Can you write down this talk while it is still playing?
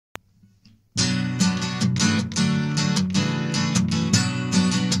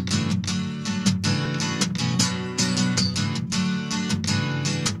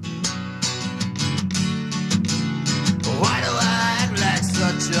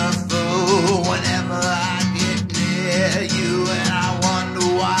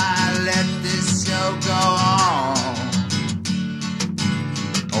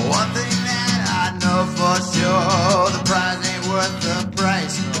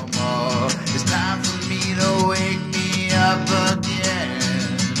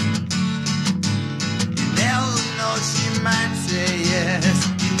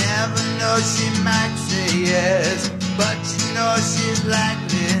know she might say yes, but you know she's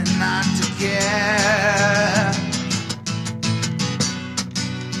likely not to care.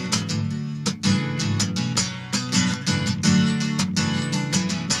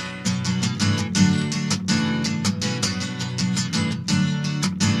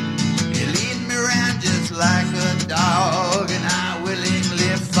 You lead me around just like a dog, and I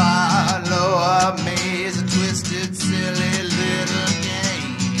willingly follow a maze of twisted, silly little games.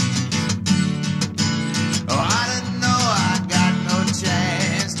 Oh, I didn't know I got no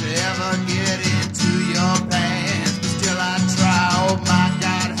chance to ever get into your pants, but still I try. Oh my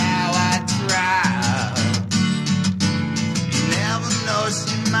God, how I try. You never know,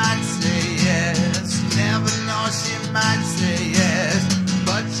 she might say yes. You never know, she might say yes,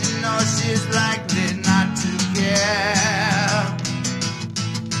 but you know she's likely not to care.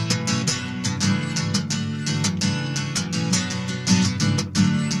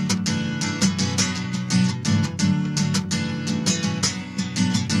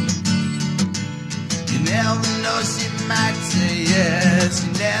 You never know, she might say yes.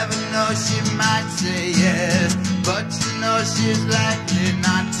 You never know, she might say yes, but you know she's likely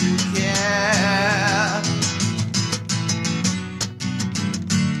not to care.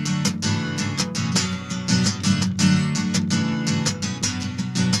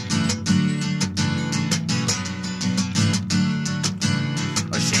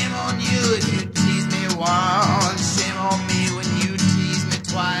 Oh, shame on you if you tease me once. Shame on me when you tease me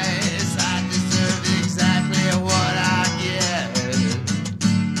twice. I deserve exactly what I get.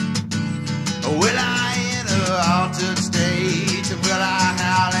 Will I enter altered state? Will I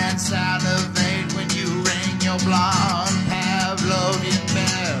howl and salivate when you ring your blonde Pavlovian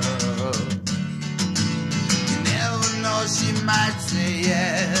bell? You never know, she might say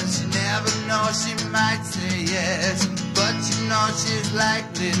yes. You never know, she might say yes, but you know she's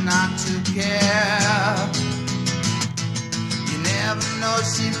likely not to care. You never know,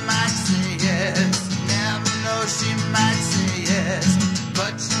 she might say